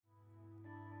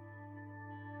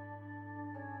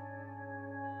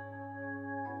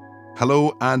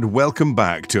Hello and welcome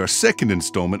back to our second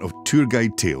instalment of Tour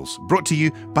Guide Tales, brought to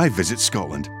you by Visit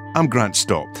Scotland. I'm Grant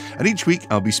Stott, and each week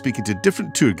I'll be speaking to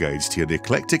different tour guides to hear the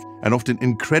eclectic and often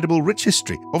incredible rich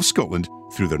history of Scotland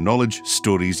through their knowledge,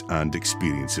 stories and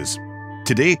experiences.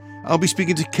 Today, I'll be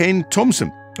speaking to Ken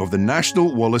Thompson of the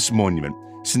National Wallace Monument.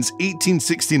 Since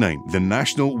 1869, the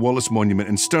National Wallace Monument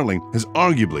in Stirling has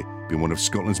arguably been one of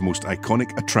Scotland's most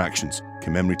iconic attractions,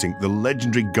 commemorating the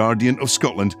legendary guardian of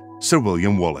Scotland, Sir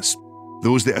William Wallace.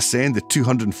 Those that ascend the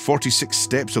 246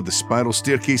 steps of the spiral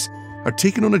staircase are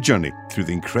taken on a journey through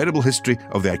the incredible history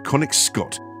of the iconic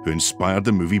Scot who inspired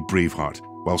the movie Braveheart,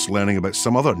 whilst learning about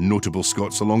some other notable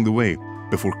Scots along the way,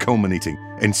 before culminating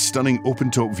in stunning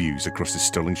open-top views across the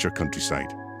Stirlingshire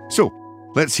countryside. So,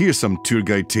 let's hear some tour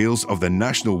guide tales of the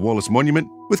National Wallace Monument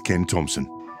with Ken Thompson.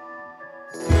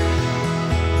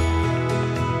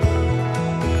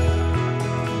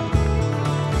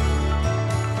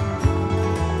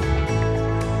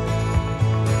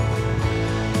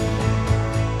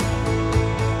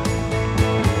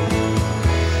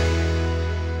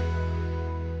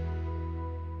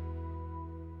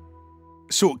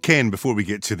 So, Ken, before we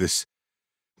get to this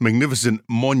magnificent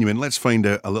monument, let's find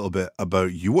out a little bit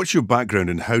about you. What's your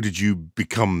background and how did you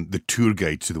become the tour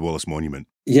guide to the Wallace Monument?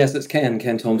 Yes, it's Ken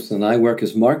Thompson, and I work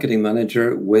as marketing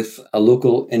manager with a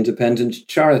local independent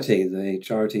charity. The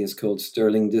charity is called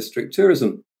Stirling District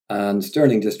Tourism, and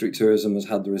Stirling District Tourism has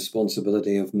had the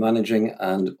responsibility of managing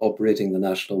and operating the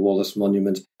National Wallace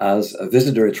Monument as a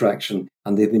visitor attraction,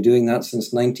 and they've been doing that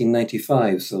since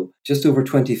 1995, so just over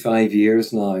 25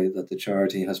 years now that the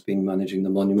charity has been managing the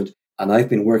monument. And I've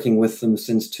been working with them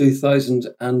since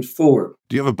 2004.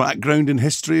 Do you have a background in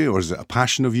history, or is it a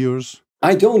passion of yours?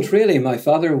 I don't really. My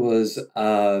father was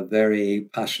a very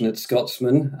passionate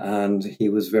Scotsman, and he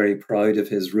was very proud of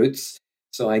his roots.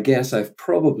 So I guess I've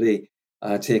probably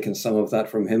taken some of that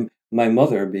from him. My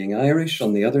mother, being Irish,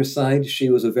 on the other side, she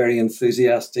was a very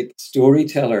enthusiastic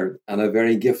storyteller and a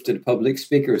very gifted public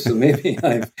speaker. So maybe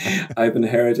I've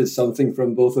inherited something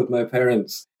from both of my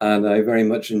parents, and I very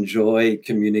much enjoy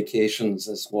communications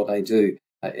as what I do.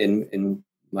 In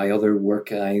my other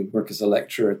work, I work as a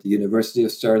lecturer at the University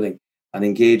of Stirling, and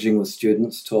engaging with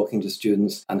students, talking to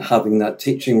students, and having that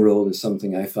teaching role is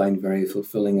something I find very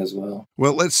fulfilling as well.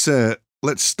 Well, let's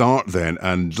start then,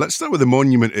 and let's start with the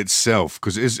monument itself,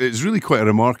 because it's really quite a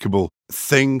remarkable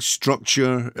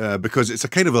structure, because it's a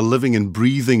kind of a living and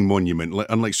breathing monument.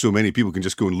 Unlike so many people can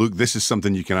just go and look, this is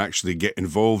something you can actually get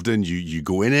involved in. You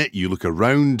go in it, you look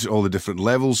around all the different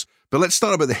levels. But let's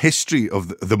start about the history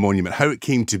of the monument, how it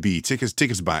came to be. Take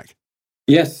us back.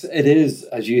 Yes, it is.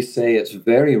 As you say, it's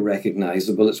very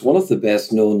recognisable. It's one of the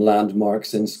best known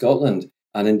landmarks in Scotland.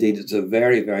 And indeed, it's a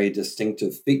very, very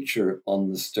distinctive feature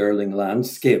on the Stirling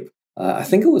landscape. I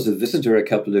think it was a visitor a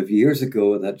couple of years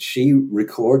ago that she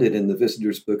recorded in the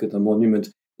visitor's book at the monument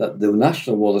that the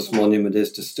National Wallace Monument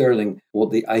is to Stirling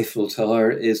what the Eiffel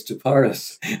Tower is to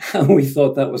Paris. And we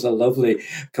thought that was a lovely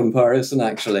comparison,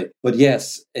 actually. But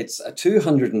yes, it's a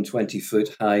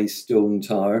 220-foot high stone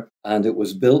tower, and it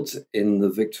was built in the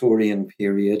Victorian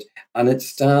period, and it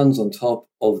stands on top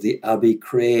of the Abbey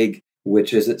Craig,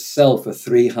 which is itself a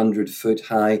 300-foot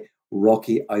high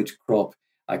rocky outcrop,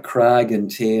 a crag and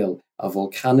tail, a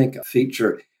volcanic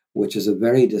feature, which is a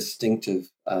very distinctive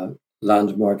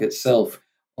landmark itself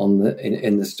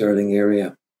in the Stirling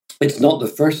area. It's not the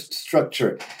first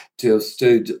structure to have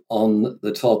stood on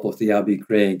the top of the Abbey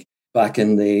Craig. Back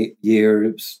in the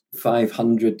years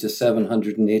 500 to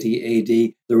 780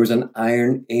 AD, there was an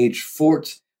Iron Age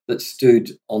fort that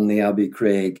stood on the Abbey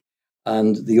Craig.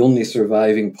 And the only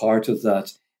surviving part of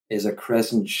that is a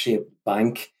crescent-shaped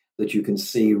bank that you can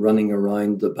see running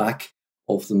around the back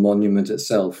of the monument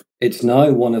itself. It's now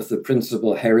one of the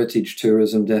principal heritage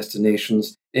tourism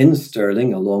destinations in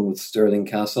Stirling, along with Stirling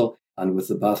Castle and with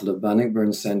the Battle of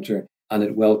Bannockburn Centre, and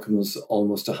it welcomes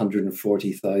almost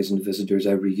 140,000 visitors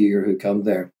every year who come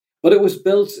there. But it was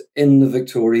built in the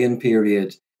Victorian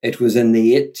period. It was in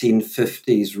the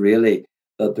 1850s, really,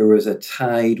 that there was a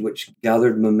tide which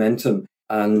gathered momentum,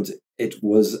 and it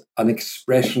was an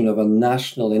expression of a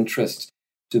national interest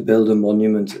to build a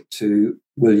monument to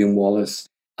William Wallace.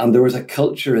 And there was a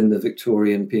culture in the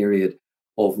Victorian period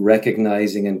of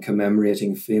recognising and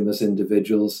commemorating famous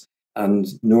individuals. And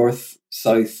north,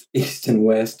 south, east and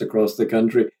west across the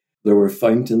country, there were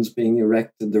fountains being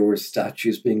erected, there were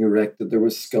statues being erected, there were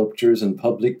sculptures in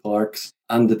public parks.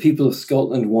 And the people of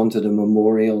Scotland wanted a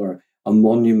memorial or a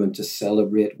monument to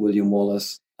celebrate William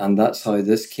Wallace. And that's how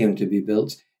this came to be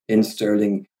built in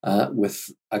Stirling,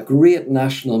 with a great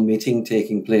national meeting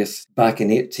taking place back in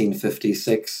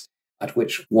 1856, at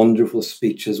which wonderful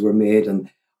speeches were made and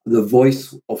the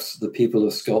voice of the people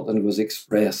of Scotland was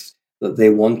expressed that they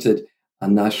wanted a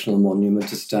national monument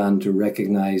to stand to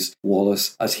recognise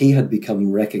Wallace as he had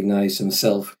become recognised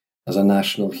himself as a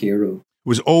national hero.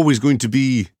 Was always going to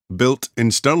be built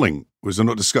in Stirling? Was there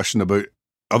not discussion about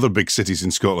other big cities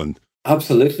in Scotland?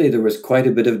 Absolutely. There was quite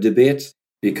a bit of debate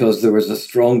because there was a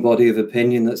strong body of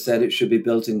opinion that said it should be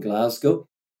built in Glasgow.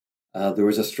 There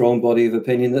was a strong body of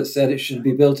opinion that said it should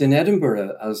be built in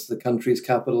Edinburgh as the country's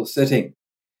capital city.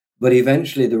 But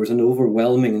eventually there was an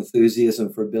overwhelming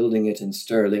enthusiasm for building it in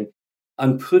Stirling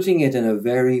and putting it in a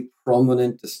very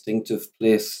prominent, distinctive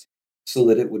place so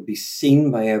that it would be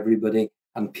seen by everybody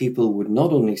and people would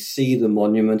not only see the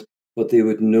monument, but they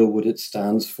would know what it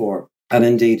stands for. And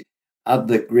indeed, at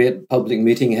the great public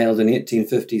meeting held in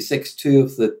 1856, two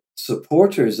of the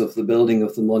supporters of the building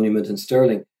of the monument in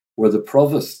Stirling were the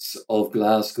provosts of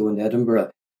Glasgow and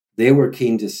Edinburgh. They were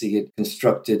keen to see it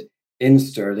constructed in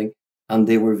Stirling, and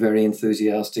they were very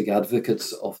enthusiastic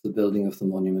advocates of the building of the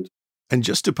monument. And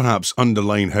just to perhaps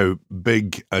underline how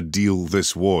big a deal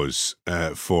this was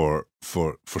for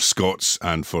Scots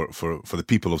and for the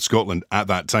people of Scotland at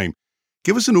that time,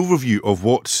 give us an overview of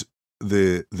what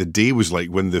the day was like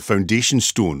when the foundation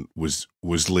stone was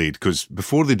laid. Because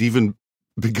before they'd even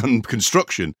begun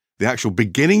construction, the actual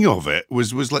beginning of it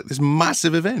was like this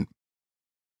massive event.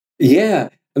 Yeah,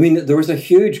 I mean, there was a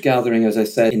huge gathering, as I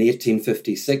said, in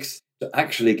 1856 to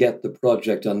actually get the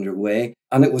project underway.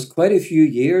 And it was quite a few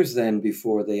years then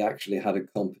before they actually had a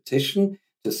competition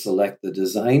to select the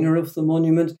designer of the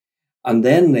monument. And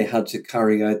then they had to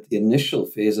carry out the initial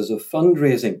phases of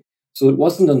fundraising. So it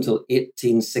wasn't until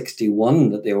 1861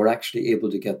 that they were actually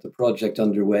able to get the project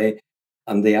underway.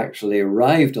 And they actually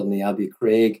arrived on the Abbey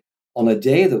Craig on a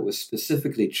day that was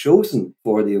specifically chosen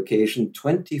for the occasion.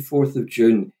 24th of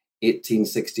June,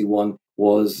 1861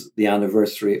 was the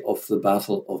anniversary of the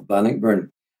Battle of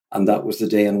Bannockburn. And that was the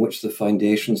day on which the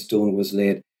foundation stone was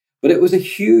laid. But it was a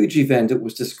huge event. It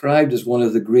was described as one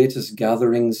of the greatest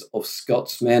gatherings of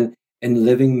Scotsmen in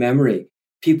living memory.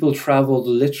 People travelled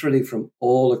literally from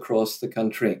all across the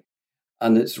country.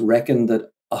 And it's reckoned that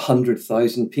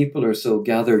 100,000 people or so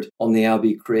gathered on the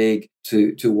Abbey Craig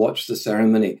to watch the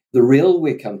ceremony. The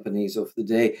railway companies of the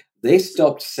day, they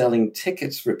stopped selling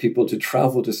tickets for people to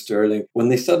travel to Stirling when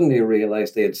they suddenly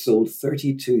realised they had sold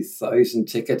 32,000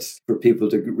 tickets for people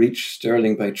to reach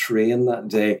Stirling by train that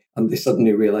day. And they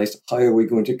suddenly realised, how are we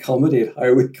going to accommodate? How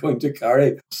are we going to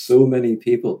carry so many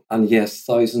people? And yes,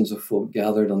 thousands of folk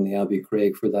gathered on the Abbey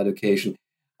Craig for that occasion.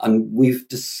 And we've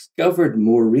discovered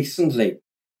more recently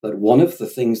that one of the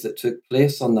things that took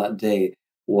place on that day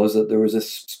was that there was a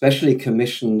specially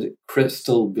commissioned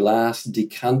crystal glass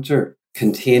decanter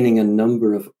containing a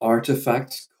number of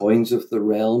artifacts, coins of the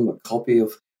realm, a copy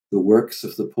of the works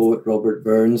of the poet Robert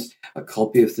Burns, a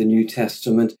copy of the New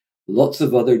Testament, lots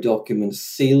of other documents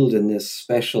sealed in this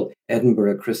special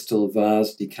Edinburgh crystal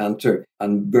vase decanter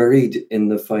and buried in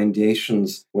the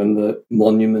foundations when the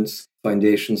monument's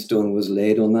foundation stone was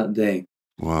laid on that day.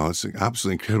 Wow, it's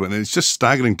absolutely incredible. And it's just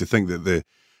staggering to think that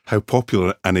how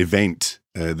popular an event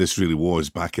this really was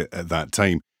back at that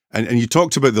time. And you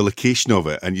talked about the location of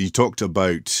it, and you talked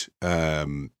about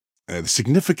the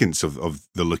significance of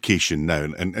the location now.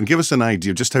 And give us an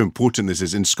idea of just how important this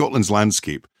is in Scotland's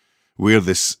landscape, where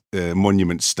this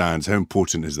monument stands. How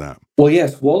important is that? Well,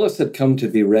 yes, Wallace had come to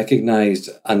be recognised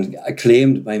and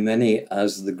acclaimed by many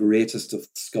as the greatest of the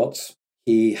Scots.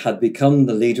 He had become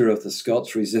the leader of the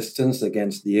Scots resistance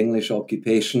against the English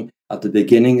occupation at the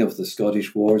beginning of the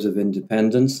Scottish Wars of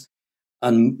Independence.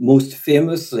 And most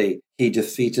famously, he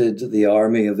defeated the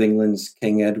army of England's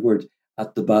King Edward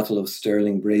at the Battle of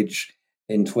Stirling Bridge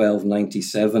in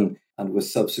 1297 and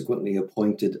was subsequently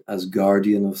appointed as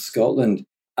Guardian of Scotland.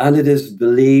 And it is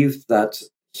believed that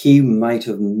he might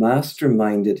have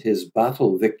masterminded his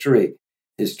battle victory,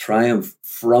 his triumph,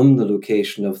 from the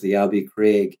location of the Abbey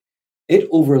Craig. It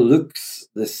overlooks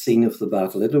the scene of the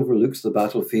battle. It overlooks the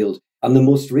battlefield. And the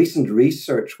most recent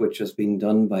research, which has been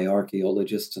done by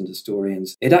archaeologists and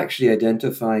historians, it actually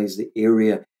identifies the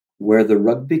area where the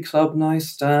rugby club now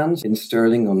stands in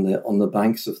Stirling on the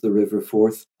banks of the River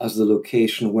Forth as the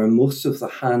location where most of the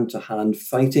hand-to-hand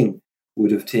fighting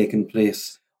would have taken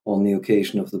place on the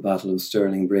occasion of the Battle of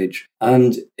Stirling Bridge.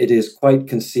 And it is quite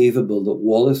conceivable that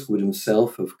Wallace would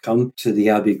himself have come to the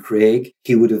Abbey Craig.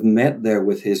 He would have met there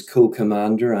with his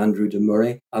co-commander, Andrew de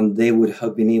Murray, and they would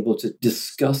have been able to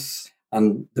discuss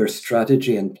their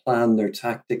strategy and plan their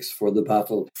tactics for the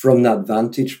battle. From that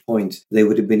vantage point, they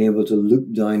would have been able to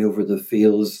look down over the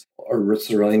fields or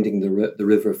surrounding the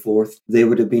River Forth. They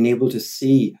would have been able to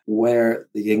see where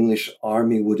the English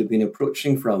army would have been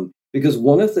approaching from. because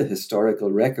one of the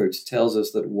historical records tells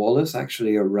us that Wallace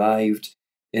actually arrived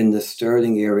in the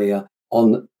Stirling area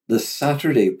on the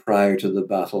Saturday prior to the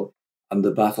battle, and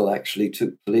the battle actually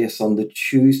took place on the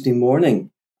Tuesday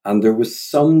morning. And there was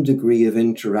some degree of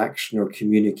interaction or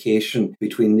communication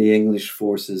between the English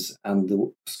forces and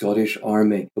the Scottish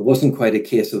army. It wasn't quite a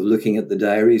case of looking at the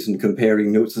diaries and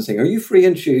comparing notes and saying, "Are you free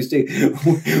on Tuesday?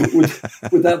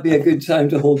 would that be a good time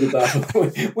to hold the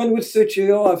battle? When would suit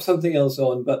you? Oh, I have something else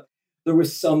on." But there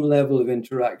was some level of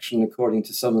interaction according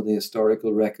to some of the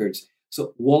historical records.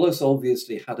 So Wallace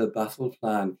obviously had a battle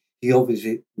plan. He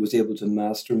obviously was able to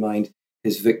mastermind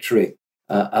his victory.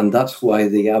 And that's why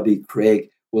the Abbey Craig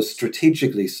was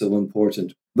strategically so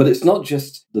important. But it's not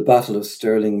just the Battle of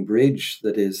Stirling Bridge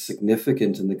that is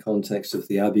significant in the context of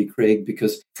the Abbey Craig,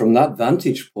 because from that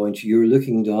vantage point, you're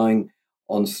looking down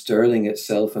on Stirling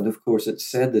itself. And of course, it's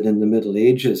said that in the Middle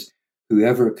Ages,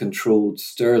 whoever controlled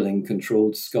Stirling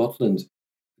controlled Scotland,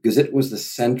 because it was the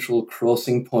central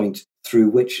crossing point through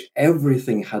which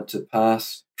everything had to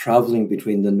pass, travelling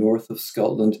between the north of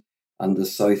Scotland and the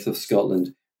south of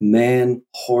Scotland. Men,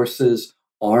 horses,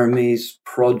 armies,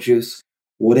 produce,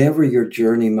 whatever your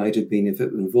journey might have been, if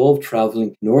it involved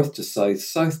travelling north to south,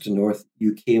 south to north,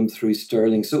 you came through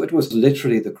Stirling. So it was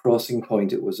literally the crossing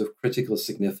point. It was of critical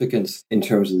significance in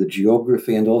terms of the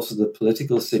geography and also the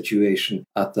political situation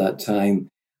at that time.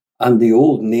 And the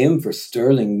old name for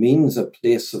Stirling means a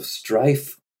place of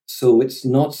strife. So it's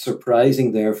not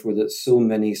surprising, therefore, that so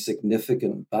many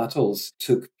significant battles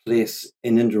took place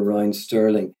in and around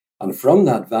Stirling. And from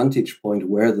that vantage point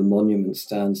where the monument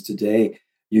stands today,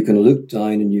 you can look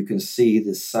down and you can see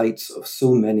the sites of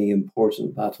so many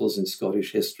important battles in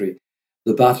Scottish history.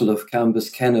 The Battle of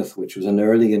Cambus Kenneth, which was an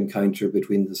early encounter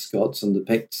between the Scots and the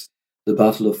Picts, the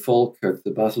Battle of Falkirk,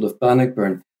 the Battle of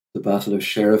Bannockburn, the Battle of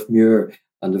Sheriffmuir,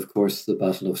 and of course the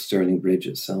Battle of Stirling Bridge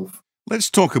itself.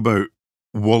 Let's talk about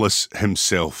Wallace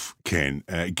himself, Ken.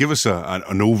 Give us an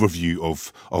overview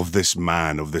of this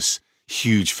man, of this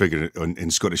huge figure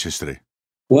in Scottish history.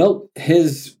 Well,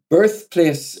 his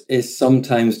birthplace is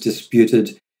sometimes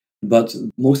disputed, but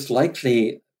most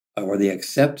likely, or the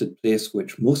accepted place,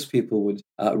 which most people would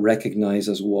recognise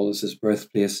as Wallace's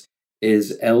birthplace,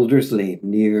 is Elderslie,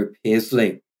 near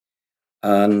Paisley.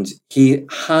 And he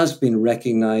has been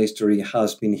recognised, or he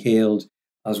has been hailed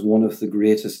as one of the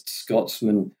greatest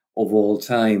Scotsmen of all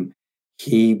time.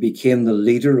 He became the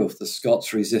leader of the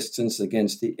Scots resistance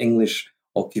against the English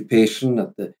occupation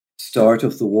at the start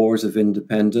of the Wars of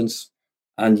Independence.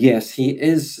 And yes, he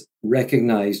is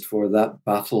recognised for that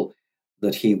battle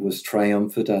that he was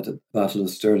triumphant at the Battle of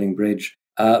Stirling Bridge.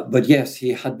 But yes, he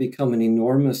had become an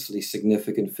enormously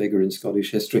significant figure in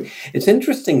Scottish history. It's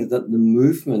interesting that the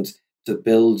movement to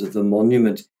build the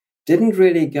monument didn't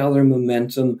really gather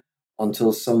momentum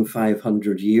until some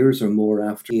 500 years or more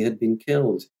after he had been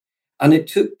killed. And it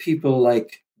took people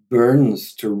like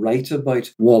Burns to write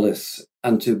about Wallace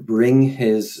and to bring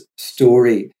his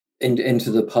story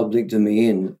into the public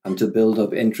domain and to build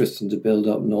up interest and to build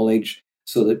up knowledge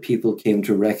so that people came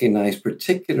to recognise,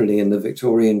 particularly in the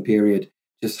Victorian period,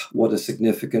 just what a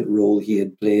significant role he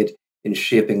had played in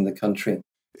shaping the country.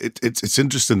 It's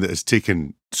interesting that it's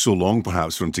taken so long,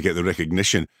 perhaps, for him to get the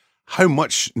recognition. How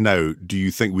much now do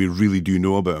you think we really do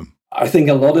know about him? I think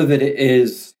a lot of it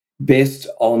is based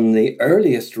on the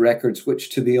earliest records, which,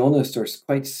 to be honest, are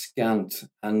quite scant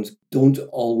and don't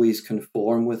always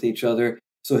conform with each other.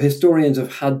 So historians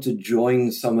have had to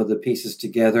join some of the pieces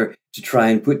together to try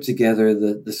and put together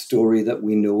the story that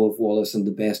we know of Wallace and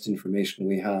the best information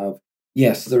we have.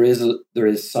 Yes, there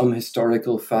is some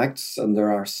historical facts, and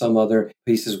there are some other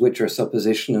pieces which are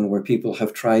supposition and where people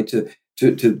have tried to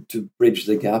bridge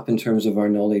the gap in terms of our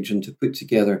knowledge and to put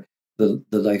together the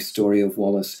life story of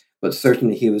Wallace. But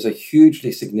certainly he was a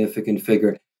hugely significant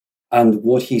figure. And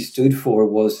what he stood for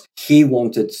was he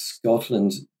wanted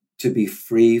Scotland to be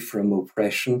free from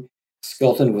oppression.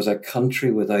 Scotland was a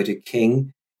country without a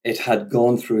king. It had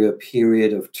gone through a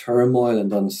period of turmoil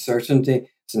and uncertainty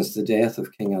since the death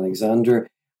of King Alexander,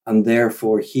 and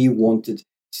therefore he wanted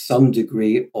some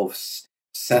degree of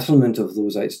settlement of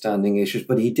those outstanding issues,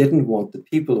 but he didn't want the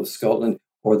people of Scotland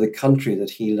or the country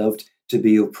that he loved to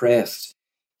be oppressed.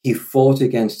 He fought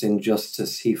against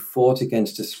injustice, he fought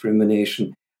against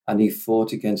discrimination, and he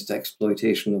fought against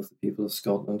exploitation of the people of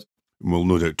Scotland. We'll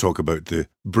no doubt talk about the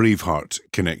Braveheart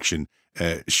connection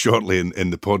shortly in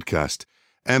the podcast.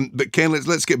 But Ken,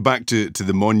 let's get back to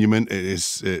the monument.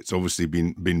 It's obviously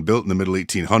been built in the middle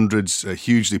 1800s, a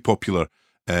hugely popular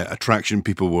attraction.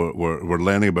 People were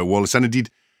learning about Wallace, and indeed,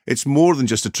 it's more than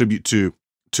just a tribute to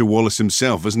to Wallace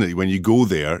himself, isn't it? When you go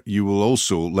there, you will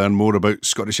also learn more about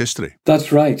Scottish history.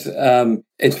 That's right.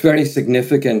 It's very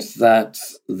significant that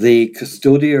the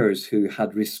custodiers who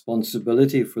had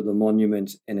responsibility for the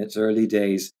monument in its early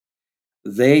days,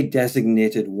 they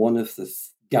designated one of the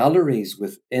galleries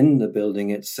within the building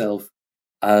itself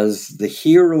as the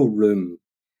hero room.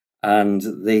 And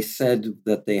they said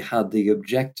that they had the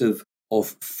objective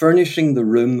of furnishing the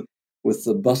room with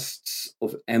the busts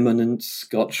of eminent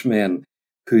Scotchmen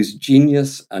whose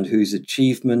genius and whose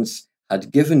achievements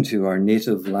had given to our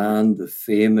native land the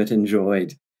fame it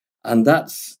enjoyed. And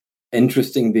that's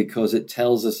interesting because it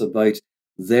tells us about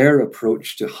their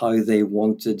approach to how they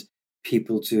wanted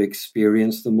people to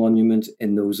experience the monument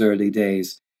in those early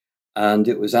days. And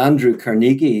it was Andrew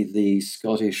Carnegie, the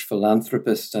Scottish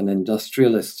philanthropist and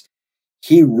industrialist.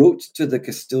 He wrote to the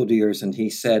custodiers and he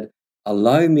said,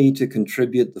 "Allow me to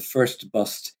contribute the first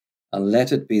bust, and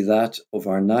let it be that of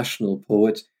our national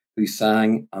poet who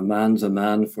sang 'A man's a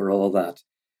man for all that.'"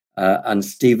 And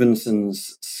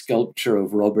Stevenson's sculpture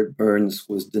of Robert Burns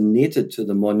was donated to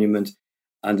the monument,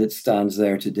 and it stands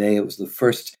there today. It was the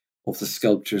first of the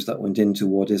sculptures that went into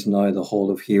what is now the Hall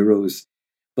of Heroes.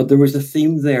 But there was a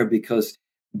theme there because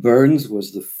Burns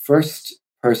was the first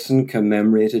person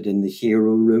commemorated in the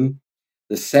hero room.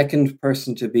 The second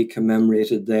person to be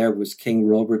commemorated there was King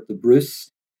Robert the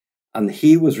Bruce, and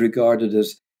he was regarded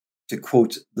as, to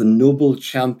quote, the noble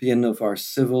champion of our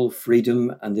civil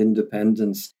freedom and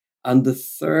independence. And the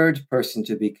third person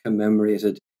to be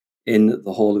commemorated in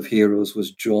the Hall of Heroes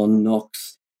was John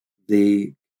Knox,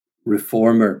 the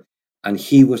reformer, and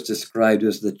he was described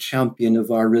as the champion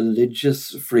of our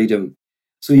religious freedom.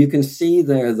 So you can see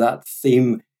there that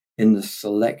theme in the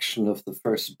selection of the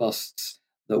first busts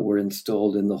that were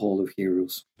installed in the Hall of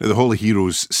Heroes. Now, the Hall of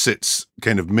Heroes sits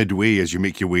kind of midway as you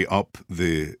make your way up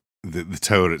the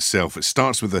tower itself. It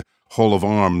starts with the Hall of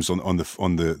Arms on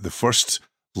the first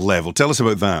level. Tell us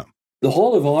about that. The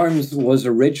Hall of Arms was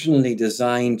originally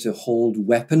designed to hold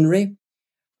weaponry,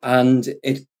 and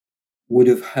it would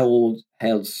have held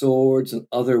swords and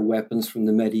other weapons from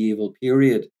the medieval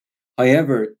period.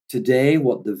 However, today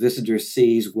what the visitor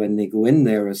sees when they go in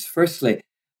there is, firstly,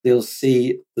 they'll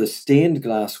see the stained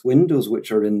glass windows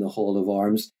which are in the Hall of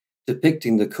Arms,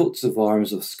 depicting the coats of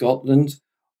arms of Scotland,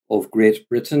 of Great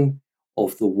Britain,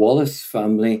 of the Wallace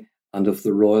family, and of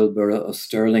the Royal Borough of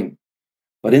Stirling.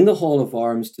 But in the Hall of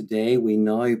Arms today, we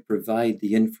now provide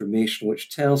the information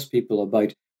which tells people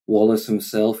about Wallace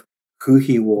himself, who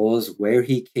he was, where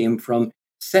he came from,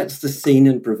 sets the scene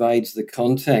and provides the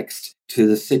context to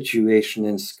the situation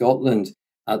in Scotland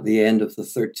at the end of the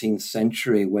 13th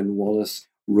century when Wallace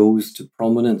rose to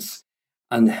prominence,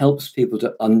 and helps people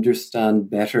to understand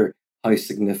better how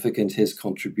significant his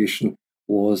contribution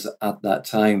was at that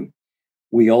time.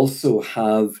 We also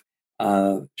have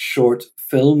a short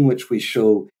film which we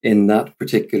show in that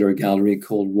particular gallery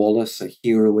called Wallace, a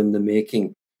Hero in the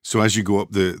Making. So as you go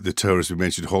up the towers, we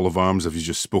mentioned Hall of Arms, have you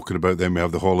just spoken about them? We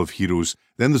have the Hall of Heroes.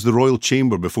 Then there's the Royal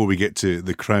Chamber before we get to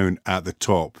the crown at the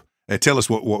top. Tell us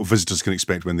what visitors can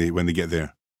expect when they get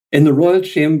there. In the Royal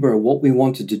Chamber, what we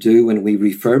wanted to do when we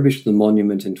refurbished the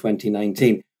monument in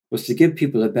 2019 was to give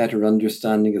people a better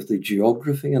understanding of the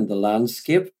geography and the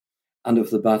landscape and of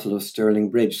the Battle of Stirling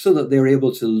Bridge, so that they're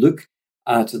able to look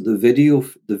at the video,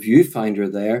 the viewfinder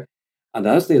there. And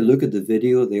as they look at the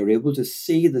video, they're able to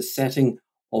see the setting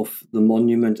of the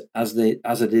monument as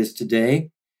it is today.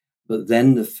 But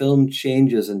then the film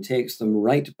changes and takes them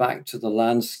right back to the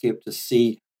landscape to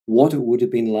see what it would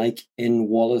have been like in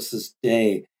Wallace's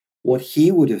day, what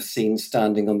he would have seen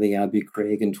standing on the Abbey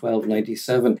Craig in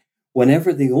 1297,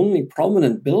 whenever the only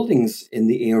prominent buildings in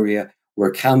the area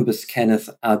were Cambus Kenneth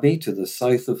Abbey to the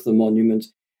south of the monument,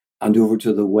 and over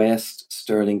to the west,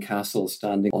 Stirling Castle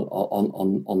standing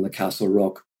on the Castle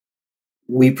Rock.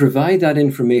 We provide that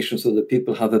information so that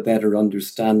people have a better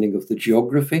understanding of the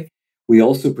geography. We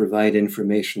also provide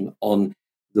information on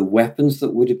the weapons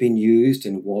that would have been used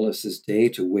in Wallace's day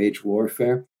to wage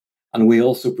warfare. And we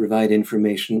also provide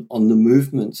information on the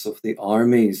movements of the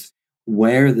armies,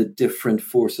 where the different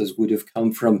forces would have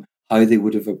come from, how they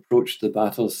would have approached the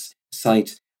battle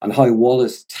site, and how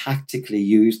Wallace tactically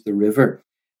used the river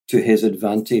to his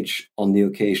advantage on the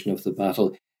occasion of the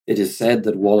battle. It is said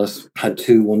that Wallace had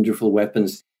two wonderful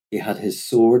weapons. He had his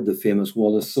sword, the famous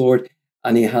Wallace sword,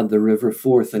 and he had the River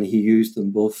Forth, and he used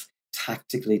them both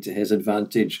tactically to his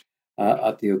advantage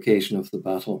at the occasion of the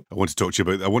battle. I want to talk to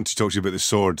you about the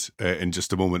sword in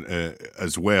just a moment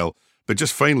as well. But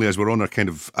just finally, as we're on our kind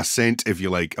of ascent, if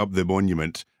you like, up the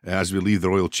monument, as we leave the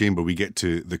Royal Chamber, we get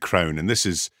to the crown, and this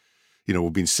is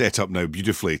we've been set up now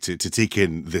beautifully to take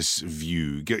in this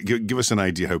view. Give us an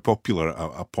idea how popular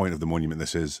a point of the monument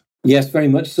this is. Yes, very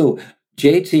much so.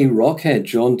 J.T. Rockhead,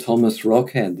 John Thomas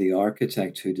Rockhead, the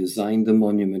architect who designed the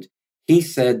monument, he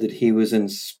said that he was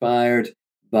inspired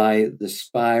by the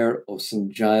spire of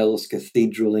St. Giles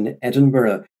Cathedral in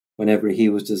Edinburgh whenever he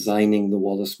was designing the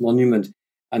Wallace Monument.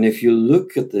 And if you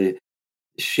look at the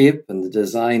shape and the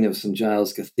design of St.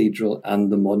 Giles Cathedral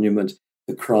and the monument,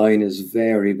 the crown is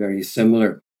very, very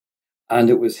similar. And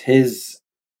it was his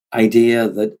idea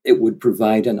that it would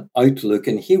provide an outlook,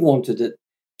 and he wanted it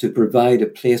to provide a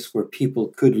place where people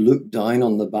could look down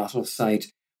on the battle site,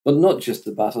 but not just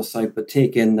the battle site, but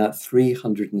take in that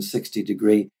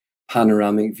 360-degree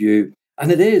panoramic view.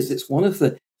 And it's one of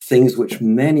the things which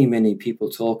many, many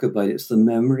people talk about. It's the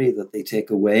memory that they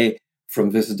take away from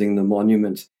visiting the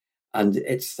monument. And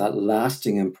it's that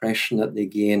lasting impression that they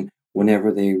gain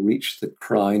whenever they reach the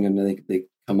crown and they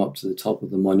come up to the top of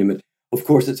the monument. Of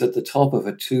course, it's at the top of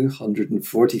a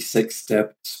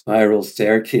 246-step spiral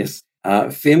staircase,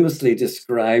 famously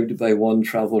described by one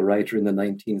travel writer in the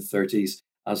 1930s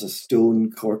as a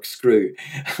stone corkscrew,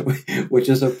 which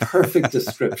is a perfect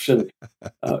description.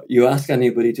 You ask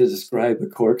anybody to describe a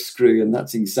corkscrew, and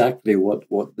that's exactly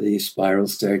what the spiral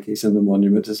staircase in the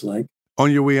monument is like.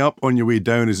 On your way up, on your way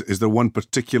down, is there one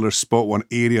particular spot, one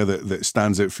area that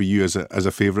stands out for you as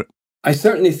a favourite? I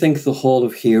certainly think the Hall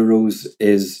of Heroes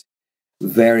is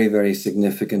very, very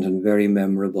significant and very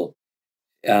memorable.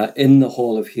 In the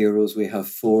Hall of Heroes, we have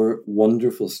 4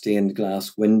 wonderful stained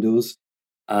glass windows,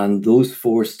 and those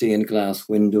 4 stained glass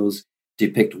windows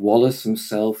depict Wallace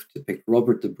himself, depict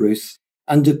Robert the Bruce,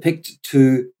 and depict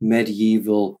 2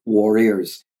 medieval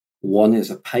warriors. One is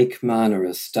a pikeman or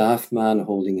a staff man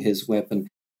holding his weapon,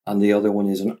 and the other one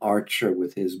is an archer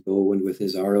with his bow and with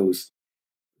his arrows.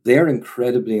 They're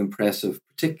incredibly impressive,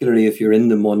 particularly if you're in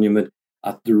the monument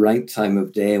at the right time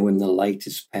of day when the light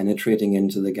is penetrating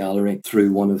into the gallery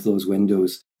through one of those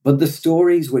windows. But the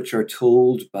stories which are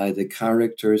told by the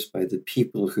characters, by the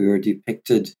people who are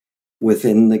depicted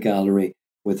within the gallery,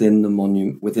 within the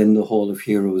monument, within the Hall of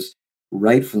Heroes,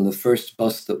 right from the first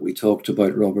bust that we talked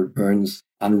about, Robert Burns,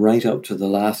 and right up to the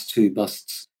last 2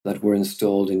 busts that were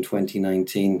installed in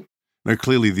 2019. Now,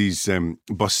 clearly these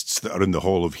busts that are in the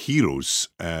Hall of Heroes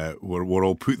were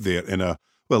all put there in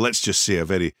let's just say a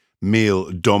very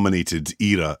male-dominated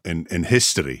era in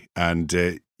history.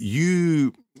 And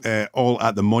you all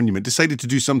at the monument decided to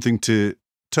do something to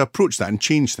approach that and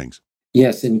change things.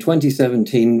 Yes, in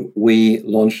 2017, we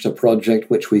launched a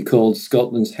project which we called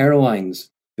Scotland's Heroines.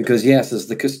 Because yes, as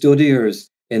the custodiers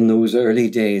in those early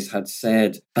days had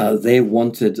said, they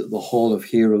wanted the Hall of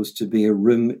Heroes to be a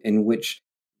room in which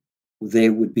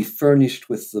they would be furnished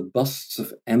with the busts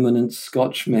of eminent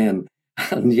Scotchmen.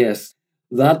 And yes,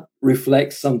 that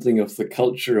reflects something of the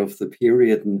culture of the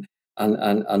period and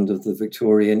of the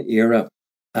Victorian era.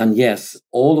 And yes,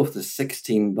 all of the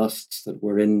 16 busts that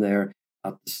were in there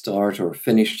at the start or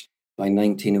finished by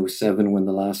 1907 when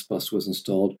the last bust was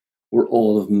installed were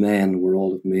all of men, were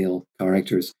all of male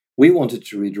characters. We wanted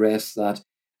to redress that,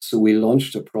 so we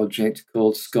launched a project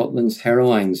called Scotland's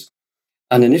Heroines.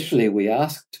 And initially we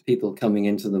asked people coming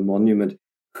into the monument,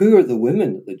 who are the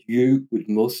women that you would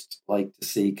most like to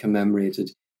see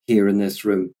commemorated here in this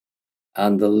room?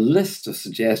 And the list of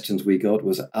suggestions we got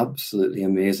was absolutely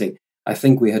amazing. I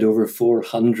think we had over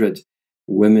 400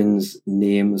 women's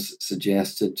names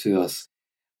suggested to us.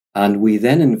 And we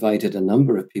then invited a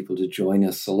number of people to join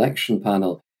a selection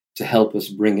panel to help us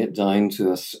bring it down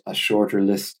to a shorter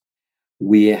list.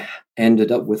 We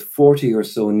ended up with 40 or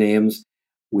so names.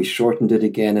 We shortened it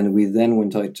again, and we then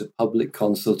went out to public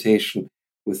consultation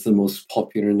with the most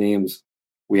popular names.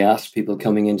 We asked people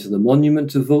coming into the monument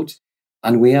to vote,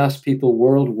 and we asked people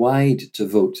worldwide to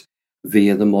vote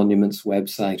via the monument's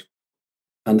website.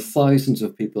 And thousands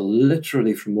of people,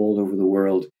 literally from all over the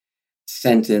world,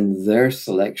 sent in their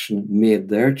selection, made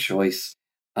their choice,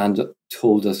 and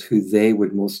told us who they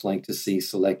would most like to see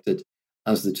selected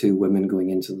as the 2 women going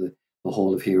into the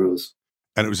Hall of Heroes.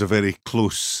 And it was a very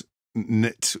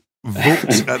close-knit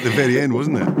vote at the very end,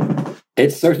 wasn't it?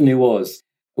 It certainly was.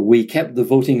 We kept the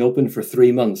voting open for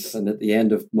 3 months, and at the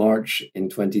end of March in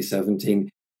 2017,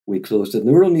 we closed it. And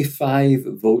there were only 5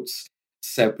 votes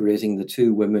separating the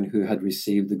 2 women who had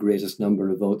received the greatest number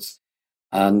of votes.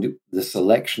 And the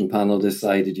selection panel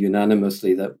decided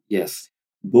unanimously that, yes,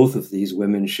 both of these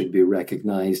women should be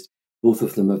recognised. Both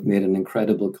of them have made an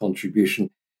incredible contribution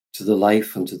to the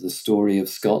life and to the story of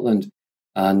Scotland.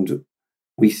 And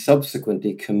we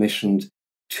subsequently commissioned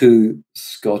 2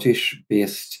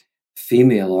 Scottish-based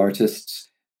female artists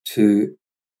to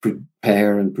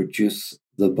prepare and produce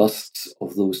the busts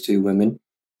of those two women.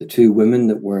 The two women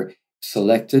that were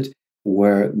selected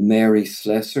were Mary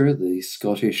Slessor, the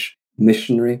Scottish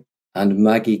missionary, and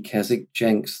Maggie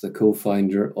Keswick-Jenks, the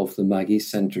co-founder of the Maggie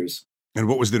Centres. And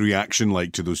what was the reaction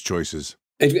like to those choices?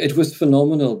 It was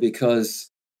phenomenal because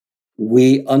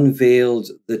we unveiled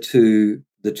the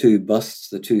two busts,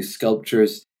 the two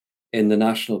sculptures in the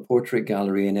National Portrait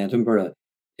Gallery in Edinburgh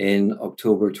in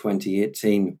October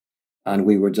 2018. And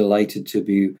we were delighted to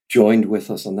be joined with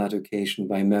us on that occasion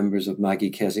by members of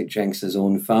Maggie Keswick-Jenks'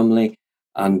 own family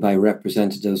and by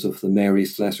representatives of the Mary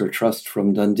Slessor Trust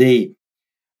from Dundee.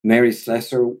 Mary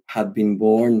Slessor had been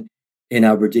born in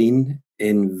Aberdeen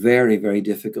in very, very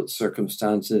difficult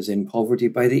circumstances in poverty.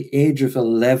 By the age of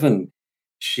 11,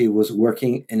 she was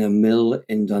working in a mill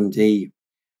in Dundee,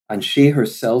 and she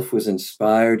herself was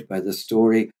inspired by the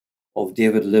story of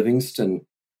David Livingstone,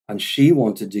 and she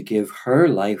wanted to give her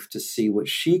life to see what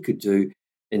she could do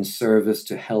in service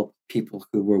to help people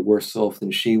who were worse off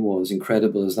than she was,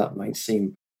 incredible as that might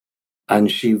seem.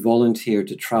 And she volunteered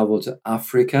to travel to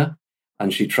Africa,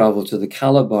 and she traveled to the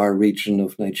Calabar region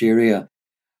of Nigeria.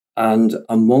 And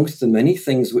amongst the many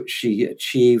things which she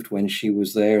achieved when she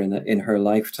was there in her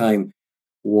lifetime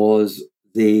was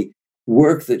the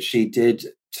work that she did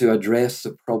to address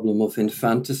the problem of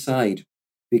infanticide.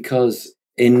 Because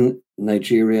in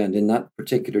Nigeria and in that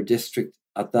particular district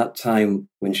at that time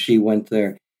when she went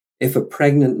there, if a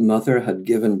pregnant mother had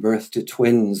given birth to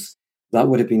twins, that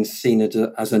would have been seen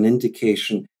as an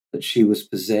indication that she was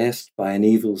possessed by an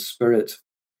evil spirit.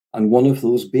 And one of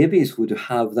those babies would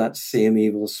have that same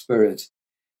evil spirit.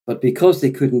 But because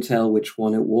they couldn't tell which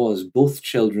one it was, both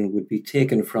children would be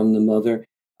taken from the mother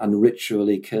and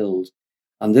ritually killed.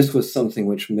 And this was something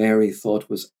which Mary thought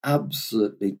was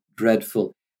absolutely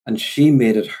dreadful. And she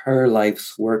made it her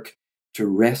life's work to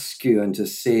rescue and to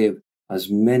save as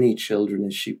many children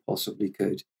as she possibly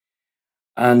could.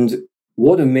 And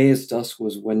what amazed us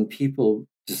was when people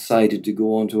decided to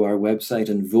go onto our website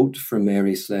and vote for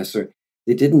Mary Slessor,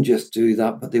 they didn't just do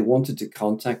that, but they wanted to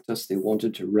contact us. They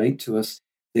wanted to write to us.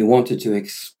 They wanted to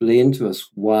explain to us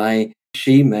why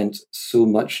she meant so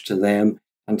much to them.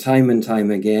 And time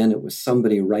again, it was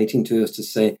somebody writing to us to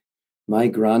say, my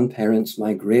grandparents,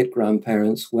 my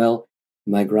great-grandparents, well,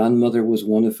 my grandmother was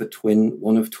one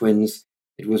of twins.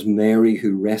 It was Mary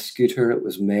who rescued her. It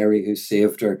was Mary who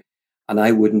saved her. And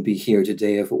I wouldn't be here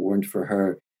today if it weren't for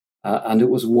her. And it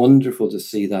was wonderful to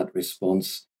see that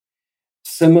response.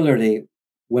 Similarly,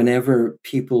 whenever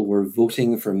people were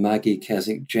voting for Maggie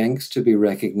Keswick-Jenks to be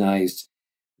recognised,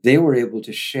 they were able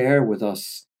to share with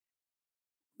us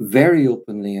very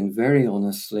openly and very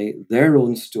honestly their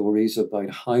own stories about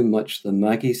how much the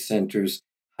Maggie Centres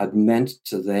had meant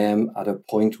to them at a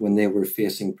point when they were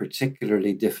facing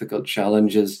particularly difficult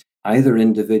challenges, either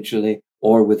individually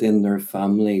or within their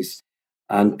families,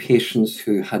 and patients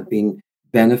who had been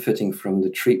benefiting from the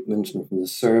treatment and from the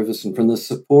service and from the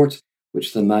support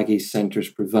which the Maggie Centres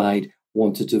provide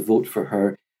wanted to vote for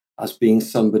her as being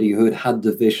somebody who had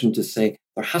the vision to say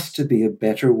there has to be a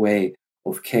better way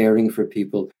of caring for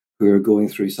people who are going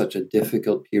through such a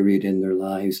difficult period in their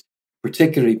lives,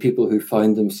 particularly people who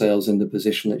found themselves in the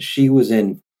position that she was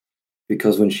in.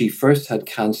 Because when she first had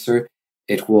cancer,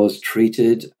 it was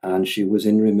treated and she was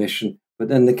in remission, but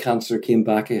then the cancer came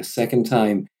back a second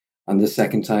time, and the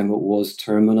second time it was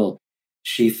terminal.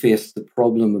 She faced the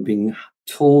problem of being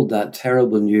told that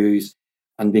terrible news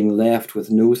and being left with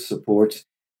no support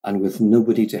and with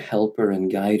nobody to help her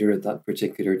and guide her at that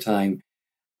particular time.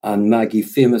 And Maggie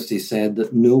famously said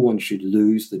that no one should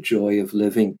lose the joy of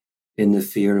living in the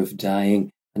fear of dying.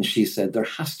 And she said there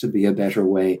has to be a better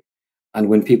way. And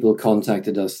when people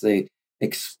contacted us, they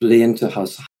explained to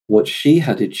us what she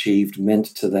had achieved meant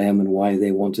to them and why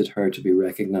they wanted her to be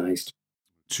recognised.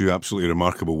 Two absolutely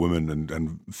remarkable women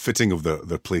and fitting of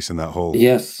their place in that hall.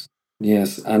 Yes.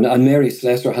 And Mary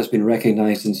Slessor has been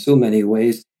recognised in so many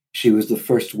ways. She was the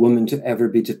first woman to ever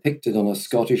be depicted on a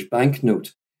Scottish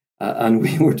banknote. And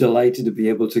we were delighted to be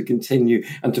able to continue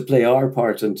and to play our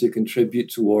part and to contribute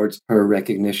towards her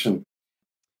recognition.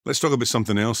 Let's talk about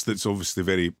something else that's obviously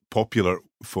very popular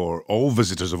for all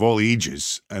visitors of all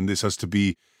ages, and this has to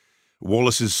be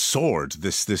Wallace's sword,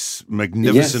 this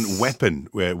magnificent weapon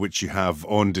which you have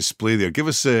on display there. Give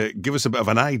us a bit of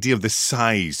an idea of the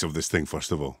size of this thing,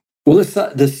 first of all. Well,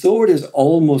 the sword is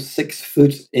almost 6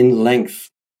 foot in length.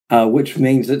 Which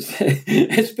means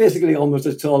it's basically almost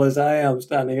as tall as I am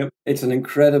standing up. It's an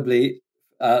incredibly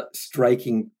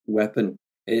striking weapon.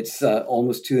 It's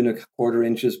almost 2¼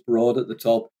 inches broad at the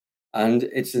top, and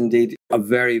it's indeed a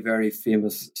very, very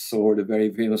famous sword, a very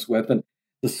famous weapon.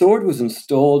 The sword was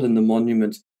installed in the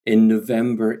monument in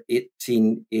November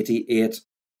 1888.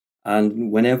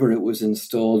 And whenever it was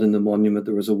installed in the monument,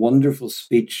 there was a wonderful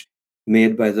speech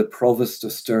made by the Provost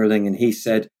of Stirling, and he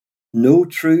said, "No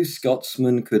true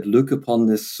Scotsman could look upon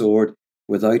this sword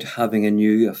without having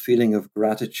anew a feeling of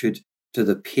gratitude to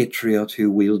the patriot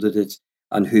who wielded it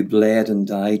and who bled and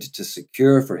died to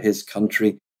secure for his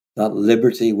country that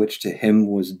liberty which to him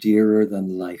was dearer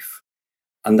than life."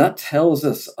 And that tells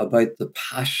us about the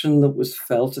passion that was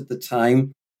felt at the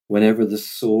time whenever the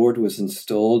sword was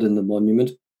installed in the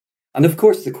monument. And of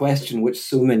course, the question which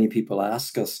so many people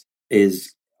ask us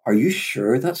is, are you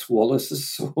sure that's Wallace's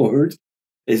sword?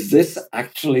 Is this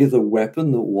actually the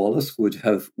weapon that Wallace would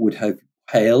have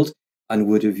held and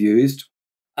would have used?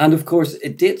 And of course,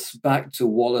 it dates back to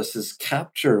Wallace's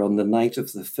capture on the night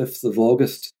of the 5th of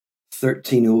August,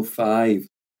 1305.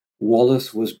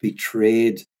 Wallace was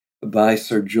betrayed by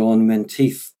Sir John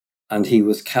Menteith, and he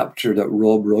was captured at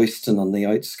Rob Royston on the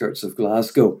outskirts of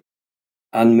Glasgow.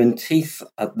 And Menteith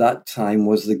at that time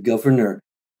was the governor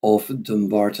of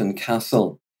Dumbarton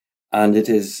Castle. And it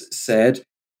is said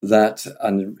that,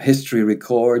 and history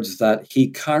records, that he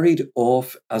carried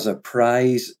off as a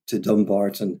prize to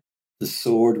Dumbarton the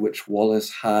sword which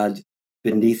Wallace had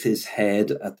beneath his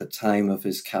head at the time of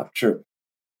his capture.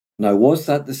 Now, was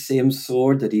that the same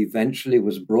sword that eventually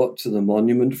was brought to the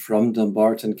monument from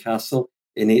Dumbarton Castle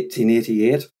in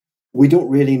 1888? We don't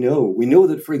really know. We know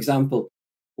that, for example,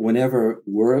 whenever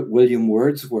William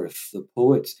Wordsworth, the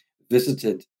poet,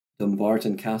 visited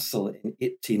Dumbarton Castle in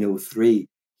 1803,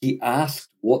 he asked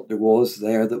what there was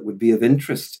there that would be of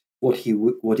interest, what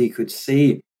he could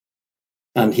see.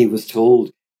 And he was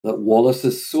told that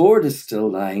Wallace's sword is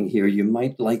still lying here. You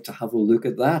might like to have a look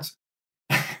at that.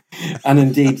 And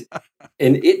indeed,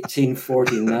 in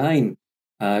 1849,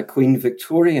 Queen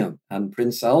Victoria and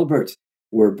Prince Albert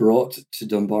were brought to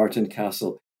Dumbarton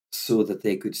Castle so that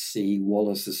they could see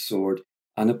Wallace's sword.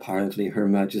 And apparently Her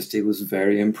Majesty was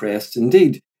very impressed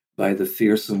indeed by the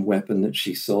fearsome weapon that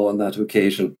she saw on that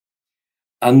occasion.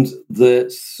 And the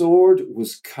sword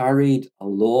was carried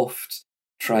aloft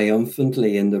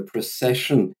triumphantly in the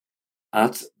procession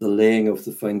at the laying of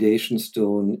the foundation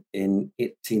stone in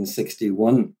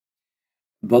 1861.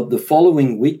 But the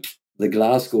following week, the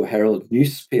Glasgow Herald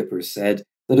newspaper said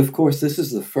that, of course, this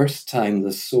is the first time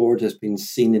the sword has been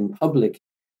seen in public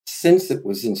since it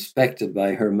was inspected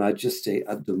by Her Majesty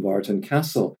at Dumbarton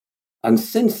Castle. And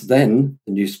since then,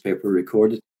 the newspaper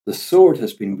recorded, the sword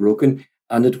has been broken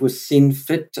and it was seen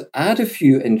fit to add a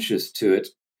few inches to it.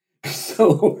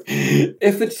 So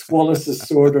if it's Wallace's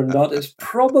sword or not, it's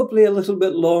probably a little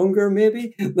bit longer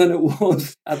maybe than it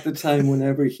was at the time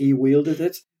whenever he wielded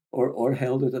it or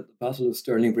held it at the Battle of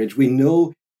Stirling Bridge. We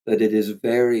know that it is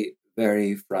very,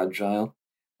 very fragile.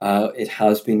 It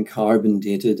has been carbon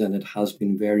dated and it has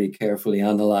been very carefully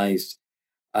analysed,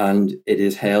 and it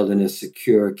is held in a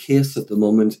secure case at the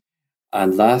moment.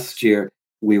 And last year,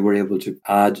 we were able to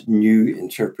add new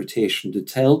interpretation to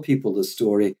tell people the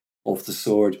story of the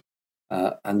sword.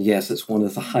 And yes, it's one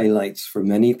of the highlights for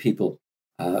many people.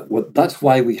 That's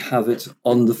why we have it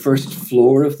on the first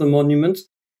floor of the monument,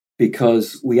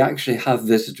 because we actually have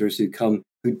visitors who come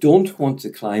who don't want to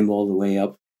climb all the way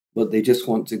up, but they just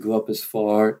want to go up as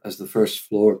far as the first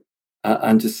floor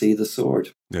and to see the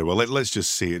sword. Yeah, well, let's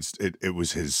just say it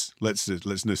was his. Let's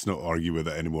just not argue with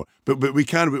it anymore. But what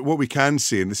we can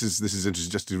say, and this is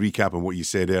interesting, just to recap on what you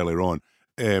said earlier on,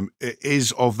 it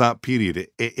is of that period.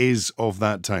 It is of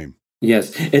that time.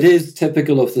 Yes, it is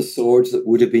typical of the swords that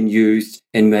would have been used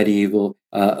in medieval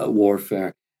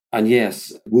warfare. And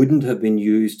yes, it wouldn't have been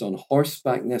used on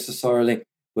horseback necessarily,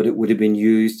 but it would have been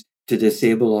used to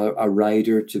disable a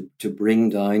rider, to bring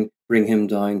him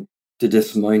down, to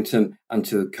dismount him, and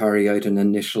to carry out an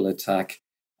initial attack.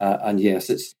 And yes,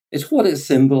 it's what it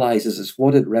symbolizes, it's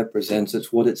what it represents,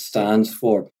 it's what it stands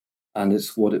for, and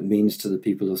it's what it means to the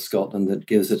people of Scotland that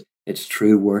gives it its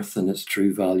true worth and its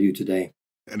true value today.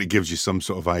 And it gives you some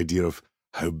sort of idea of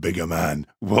how big a man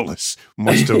Wallace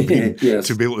must have been yes,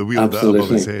 to be able to wield that above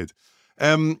his head.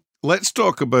 Let's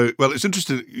talk about, well, it's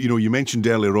interesting, you mentioned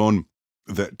earlier on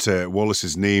that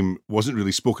Wallace's name wasn't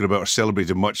really spoken about or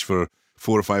celebrated much for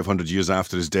 400 or 500 years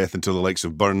after his death until the likes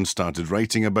of Burns started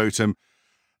writing about him.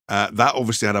 That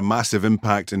obviously had a massive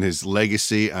impact in his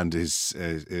legacy and his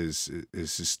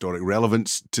historic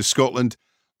relevance to Scotland.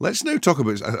 Let's now talk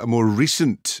about a more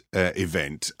recent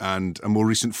event and a more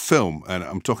recent film, and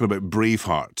I'm talking about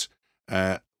Braveheart.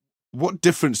 What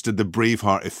difference did the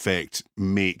Braveheart effect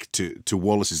make to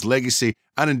Wallace's legacy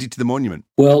and indeed to the monument?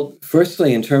 Well,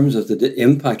 firstly, in terms of the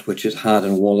impact which it had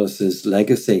on Wallace's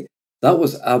legacy, that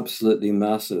was absolutely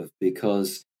massive,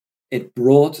 because It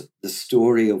brought the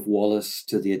story of Wallace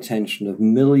to the attention of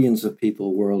millions of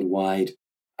people worldwide.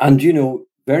 And,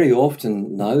 very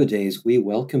often nowadays, we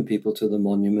welcome people to the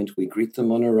monument. We greet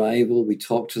them on arrival. We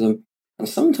talk to them. And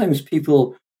sometimes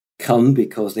people come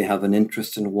because they have an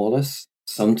interest in Wallace.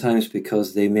 Sometimes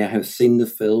because they may have seen the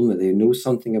film or they know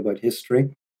something about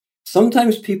history.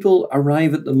 Sometimes people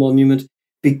arrive at the monument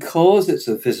because it's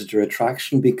a visitor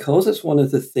attraction, because it's one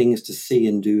of the things to see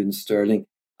and do in Stirling,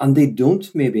 and they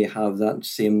don't maybe have that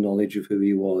same knowledge of who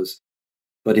he was.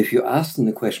 But if you ask them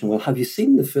the question, well, have you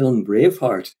seen the film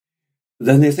Braveheart?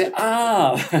 Then they say,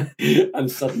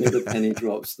 and suddenly the penny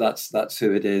drops. That's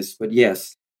who it is. But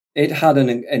yes, it had an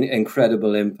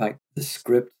incredible impact. The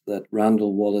script that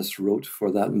Randall Wallace wrote for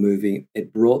that movie,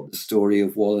 it brought the story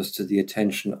of Wallace to the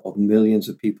attention of millions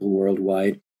of people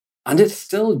worldwide. And it's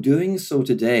still doing so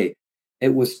today.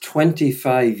 It was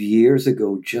 25 years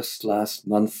ago, just last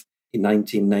month, in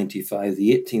 1995,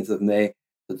 the 18th of May,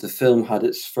 that the film had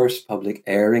its first public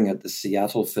airing at the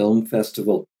Seattle Film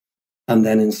Festival. And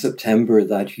then in September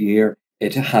that year,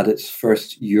 it had its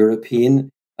first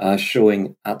European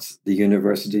showing at the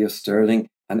University of Stirling.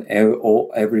 And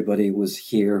everybody was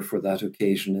here for that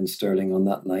occasion in Stirling on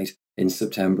that night in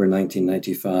September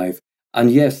 1995. And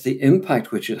yes, the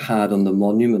impact which it had on the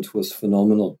monument was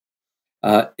phenomenal.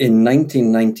 In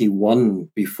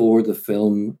 1991, before the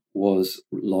film was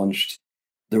launched,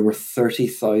 there were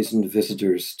 30,000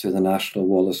 visitors to the National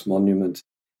Wallace Monument.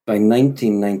 By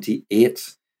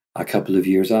 1998, a couple of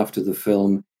years after the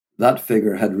film, that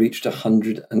figure had reached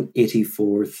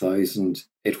 184,000.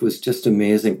 It was just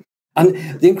amazing. And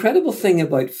the incredible thing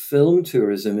about film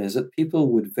tourism is that people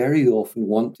would very often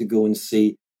want to go and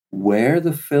see where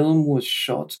the film was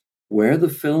shot, where the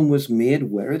film was made,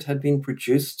 where it had been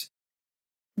produced.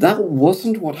 That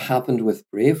wasn't what happened with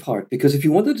Braveheart, because if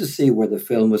you wanted to see where the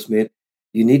film was made,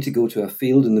 you need to go to a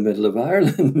field in the middle of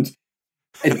Ireland.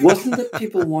 It wasn't that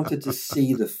people wanted to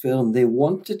see the film. They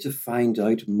wanted to find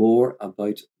out more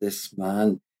about this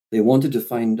man. They wanted to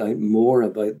find out more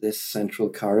about this central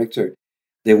character.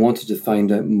 They wanted to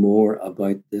find out more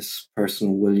about this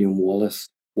person, William Wallace,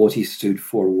 what he stood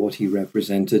for, what he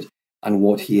represented, and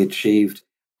what he achieved.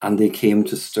 And they came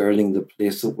to Stirling, the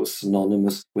place that was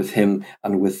synonymous with him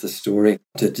and with the story,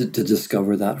 to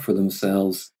discover that for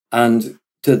themselves. And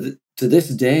to this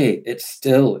day, it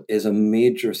still is a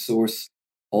major source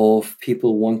of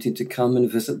people wanting to come and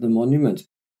visit the monument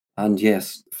and,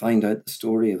 yes, find out the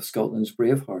story of Scotland's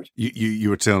Braveheart. You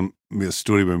were telling me a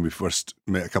story when we first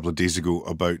met a couple of days ago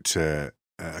about a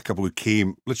couple who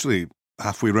came literally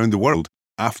halfway around the world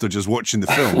after just watching the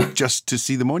film just to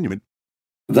see the monument.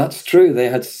 That's true. They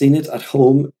had seen it at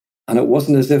home, and it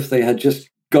wasn't as if they had just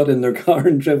got in their car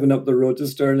and driven up the road to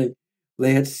Stirling.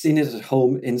 They had seen it at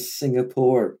home in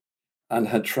Singapore and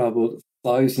had travelled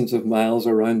thousands of miles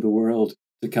around the world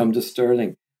to come to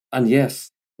Stirling. And yes,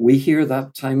 we hear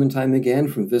that time and time again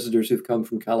from visitors who've come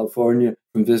from California,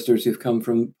 from visitors who've come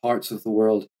from parts of the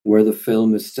world where the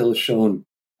film is still shown.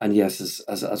 And yes,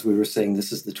 as we were saying,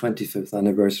 this is the 25th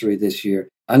anniversary this year,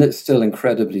 and it's still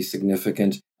incredibly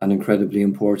significant and incredibly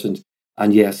important.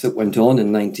 And yes, it went on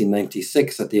in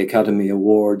 1996 at the Academy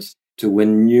Awards to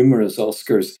win numerous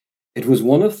Oscars. It was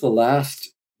one of the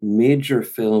last major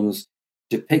films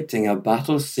depicting a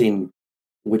battle scene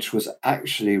which was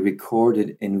actually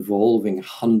recorded involving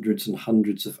hundreds and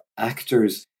hundreds of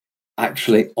actors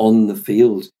actually on the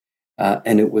field.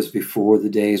 And it was before the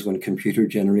days when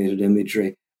computer-generated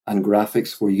imagery and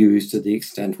graphics were used to the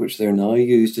extent which they're now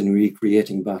used in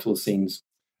recreating battle scenes.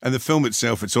 And the film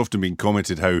itself, it's often been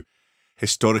commented how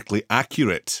historically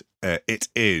accurate it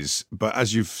is. But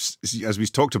as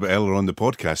we've talked about earlier on the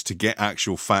podcast, to get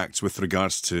actual facts with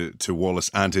regards to Wallace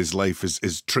and his life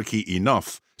is tricky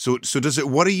enough. So does it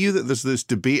worry you that there's this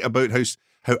debate about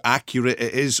how accurate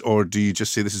it is, or do you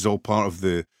just say this is all part of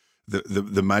the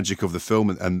magic of the film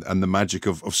and the magic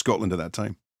of Scotland at that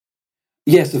time?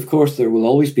 Yes, of course, there will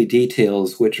always be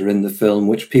details which are in the film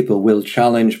which people will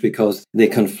challenge because they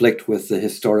conflict with the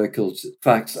historical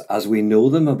facts as we know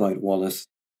them about Wallace.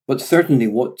 But certainly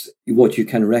what you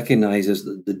can recognise is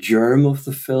that the germ of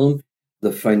the film,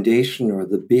 the foundation or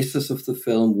the basis of the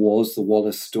film was the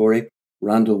Wallace story.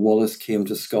 Randall Wallace came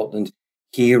to Scotland.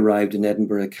 He arrived in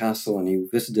Edinburgh Castle and he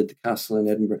visited the castle in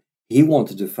Edinburgh. He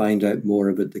wanted to find out more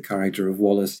about the character of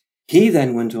Wallace. He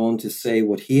then went on to say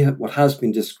what has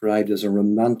been described as a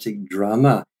romantic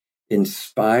drama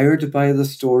inspired by the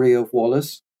story of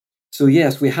Wallace. So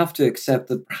yes, we have to accept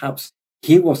that perhaps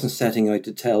he wasn't setting out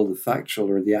to tell the factual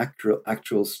or the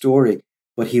actual story,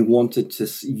 but he wanted to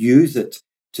use it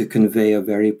to convey a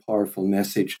very powerful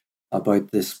message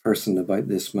about this person, about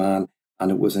this man,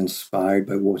 and it was inspired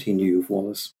by what he knew of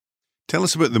Wallace. Tell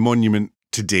us about the monument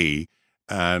today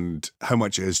and how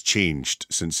much it has changed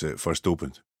since it first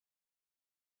opened.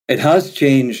 It has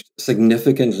changed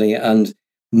significantly, and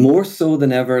more so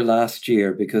than ever last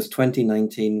year, because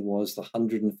 2019 was the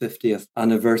 150th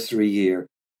anniversary year.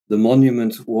 The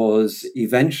monument was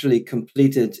eventually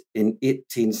completed in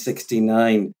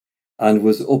 1869 and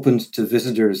was opened to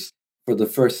visitors for the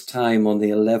first time on the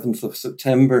 11th of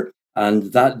September.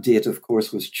 And that date, of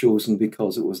course, was chosen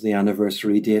because it was the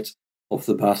anniversary date of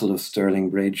the Battle of Stirling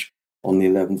Bridge on the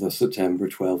 11th of September,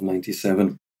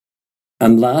 1297.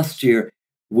 And last year,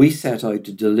 we set out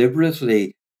to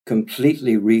deliberately,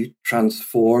 completely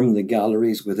transform the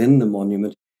galleries within the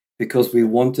monument because we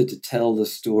wanted to tell the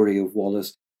story of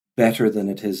Wallace better than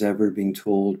it has ever been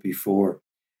told before.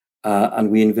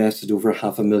 And we invested over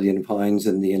 £500,000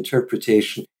 in the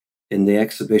interpretation, in the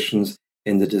exhibitions,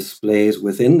 in the displays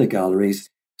within the galleries,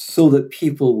 so that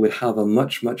people would have a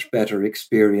much, much better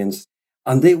experience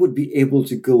and they would be able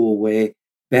to go away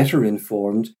better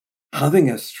informed, having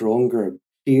a stronger,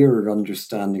 clearer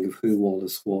understanding of who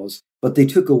Wallace was. But they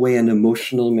took away an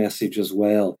emotional message as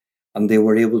well, and they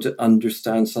were able to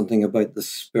understand something about the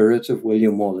spirit of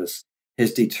William Wallace,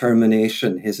 his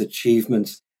determination, his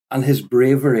achievements, and his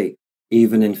bravery,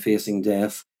 even in facing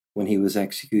death when he was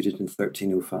executed in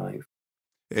 1305.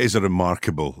 It is a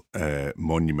remarkable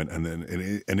monument, and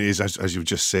it is, as you've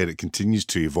just said, it continues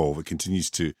to evolve, it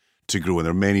continues to grow, and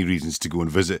there are many reasons to go and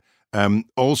visit.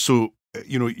 Also,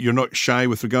 you know, you're not shy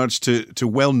with regards to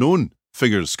well-known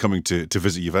figures coming to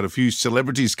visit. You've had a few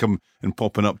celebrities come and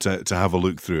popping up to have a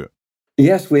look through it.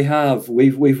 Yes, we have.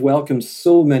 We've welcomed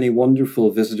so many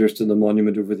wonderful visitors to the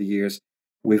monument over the years.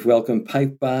 We've welcomed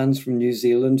pipe bands from New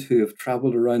Zealand who have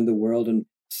travelled around the world and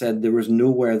said there was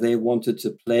nowhere they wanted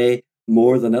to play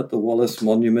more than at the Wallace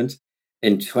Monument.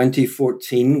 In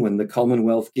 2014, when the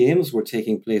Commonwealth Games were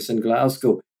taking place in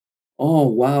Glasgow, oh,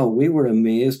 wow, we were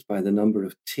amazed by the number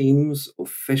of teams,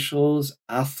 officials,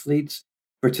 athletes,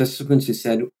 participants who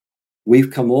said, we've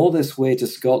come all this way to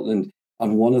Scotland,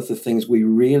 and one of the things we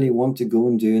really want to go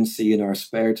and do and see in our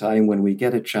spare time when we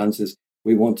get a chance is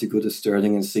we want to go to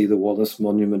Stirling and see the Wallace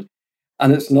Monument.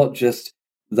 And it's not just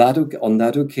that. On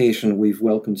that occasion, we've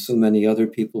welcomed so many other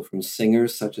people, from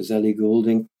singers such as Ellie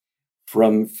Goulding,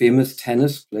 from famous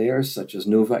tennis players such as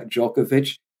Novak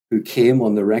Djokovic, who came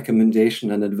on the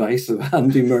recommendation and advice of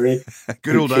Andy Murray.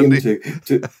 Good old Andy.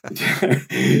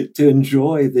 To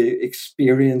enjoy the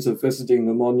experience of visiting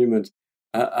the monument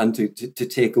and to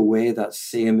take away that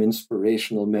same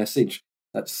inspirational message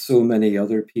that so many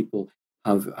other people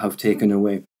have taken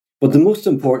away. But the most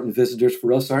important visitors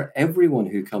for us are everyone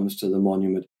who comes to the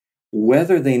monument,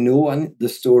 whether they know the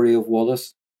story of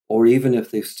Wallace or even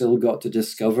if they've still got to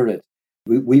discover it.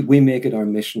 We make it our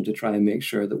mission to try and make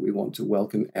sure that we want to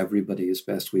welcome everybody as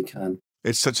best we can.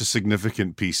 It's such a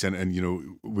significant piece, and you know,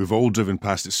 we've all driven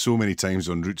past it so many times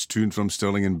on routes to and from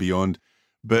Stirling and beyond.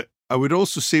 But I would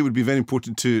also say it would be very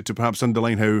important to perhaps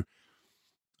underline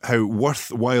how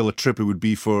worthwhile a trip it would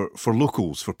be for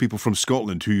locals, for people from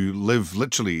Scotland who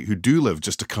do live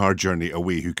just a car journey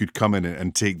away, who could come in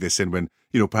and take this in when,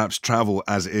 you know, perhaps travel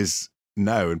as it is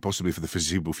now and possibly for the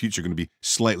foreseeable future going to be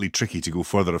slightly tricky to go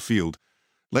further afield.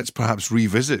 Let's perhaps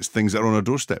revisit things that are on our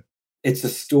doorstep. It's a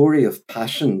story of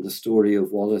passion, the story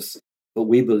of Wallace, but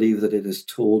we believe that it is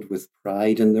told with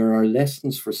pride, and there are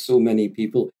lessons for so many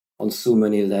people on so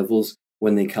many levels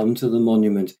when they come to the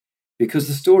monument, because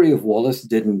the story of Wallace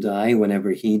didn't die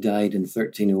whenever he died in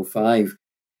 1305.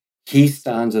 He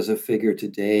stands as a figure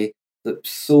today that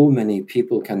so many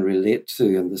people can relate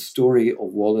to, and the story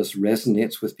of Wallace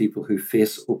resonates with people who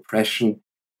face oppression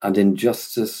and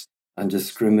injustice and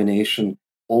discrimination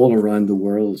all around the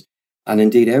world. And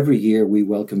indeed, every year we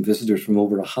welcome visitors from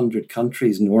over 100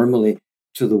 countries normally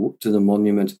to the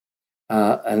monument.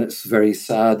 And it's very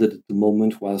sad that at the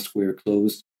moment, whilst we're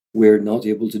closed, we're not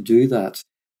able to do that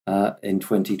in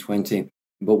 2020.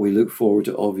 But we look forward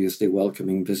to obviously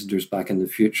welcoming visitors back in the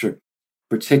future,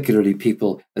 particularly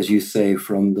people, as you say,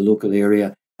 from the local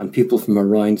area and people from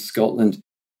around Scotland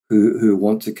who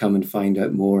want to come and find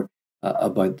out more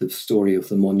about the story of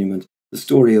the monument, the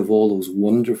story of all those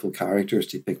wonderful characters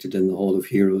depicted in the Hall of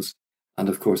Heroes, and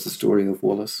of course the story of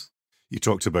Wallace. You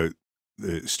talked about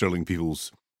the Stirling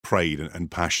people's pride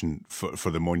and passion for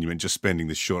the monument. Just spending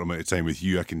this short amount of time with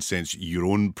you, I can sense your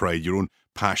own pride, your own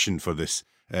passion for this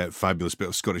fabulous bit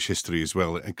of Scottish history as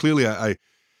well. And clearly,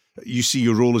 you see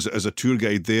your role as a tour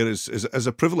guide there as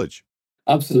a privilege.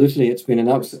 Absolutely,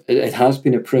 it has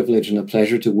been a privilege and a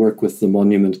pleasure to work with the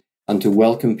monument and to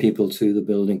welcome people to the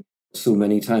building. so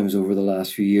many times over the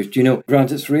last few years. Do you know,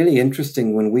 Grant, it's really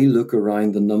interesting when we look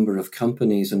around the number of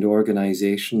companies and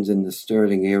organisations in the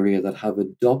Stirling area that have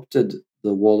adopted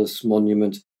the Wallace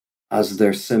Monument as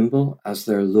their symbol, as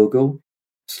their logo.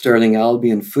 Stirling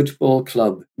Albion Football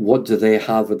Club, what do they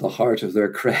have at the heart of their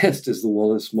crest is the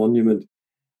Wallace Monument.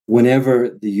 Whenever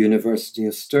the University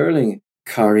of Stirling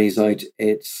carries out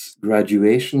its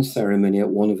graduation ceremony at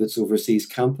one of its overseas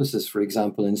campuses, for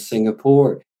example, in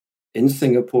Singapore,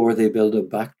 they build a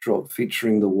backdrop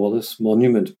featuring the Wallace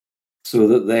Monument so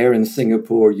that there in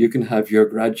Singapore, you can have your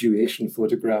graduation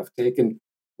photograph taken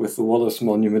with the Wallace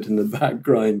Monument in the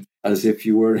background as if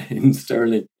you were in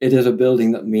Stirling. It is a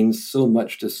building that means so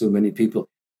much to so many people.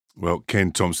 Well,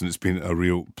 Ken Thompson, it's been a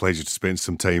real pleasure to spend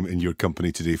some time in your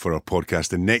company today for our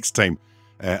podcast. And next time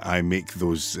I make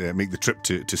the trip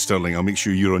to Stirling, I'll make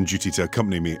sure you're on duty to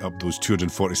accompany me up those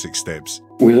 246 steps.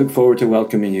 We look forward to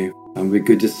welcoming you, and we're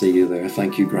good to see you there.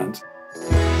 Thank you, Grant.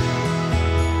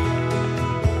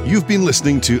 You've been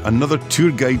listening to another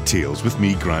Tour Guide Tales with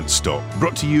me, Grant Stott,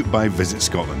 brought to you by Visit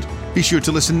Scotland. Be sure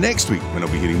to listen next week when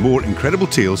I'll be hearing more incredible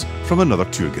tales from another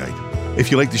tour guide.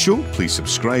 If you like the show, please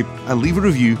subscribe and leave a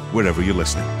review wherever you're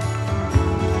listening.